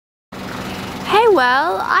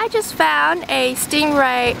well, I just found a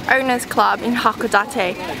Stingray owners club in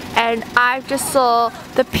Hakodate and I just saw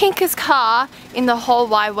the pinkest car in the whole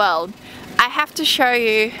wide world. I have to show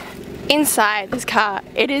you inside this car.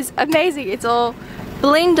 It is amazing. It's all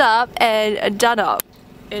blinged up and done up.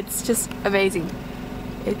 It's just amazing.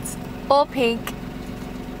 It's all pink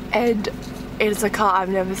and it's a car I've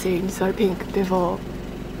never seen so pink before.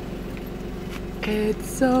 It's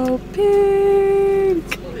so pink.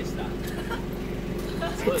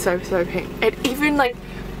 It's so pink. And even like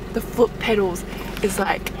the foot pedals is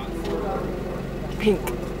like pink.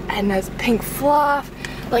 And there's pink fluff.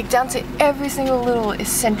 Like down to every single little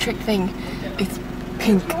eccentric thing. It's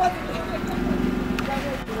pink.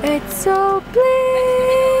 It's so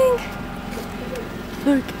bling.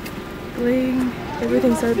 Look, bling.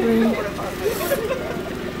 Everything's so bling.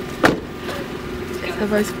 It's the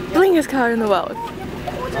most blingest car in the world.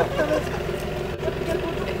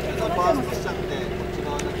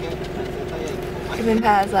 Even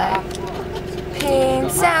has like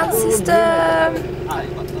pink sound system.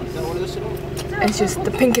 It's just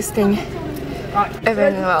the pinkest thing ever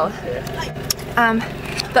in the world.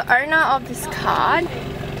 The owner of this card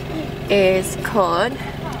is called,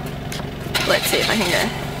 let's see if I can go,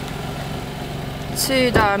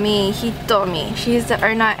 Tsuchida Hitomi. She's the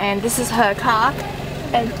owner and this is her car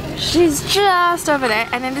and she's just over there,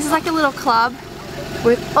 and then this is like a little club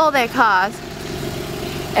with all their cars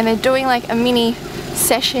and they're doing like a mini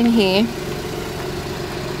session here.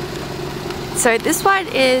 So this one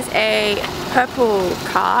is a purple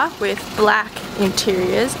car with black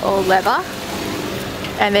interiors or leather,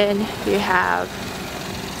 and then you have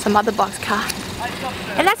some other box car,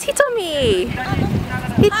 and that's Hitomi!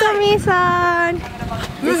 Hitomi-san!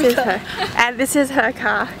 This is her, and this is her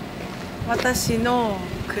car. 私の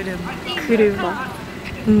車。車。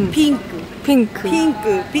ピンク。ピンク。ピン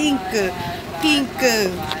ク。ピンク。ピン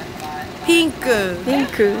ク。ピンク。ピン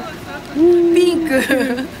ク。ピンク。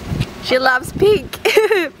She loves pink.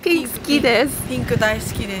 Pink 好きです。ピンク大好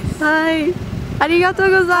きです。はい。ありがと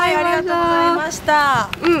うございました。ありがとうございました。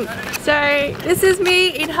So this is me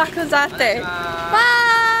in Hakodate.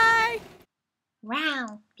 Bye.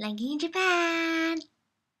 Wow, FLANKEE in Japan.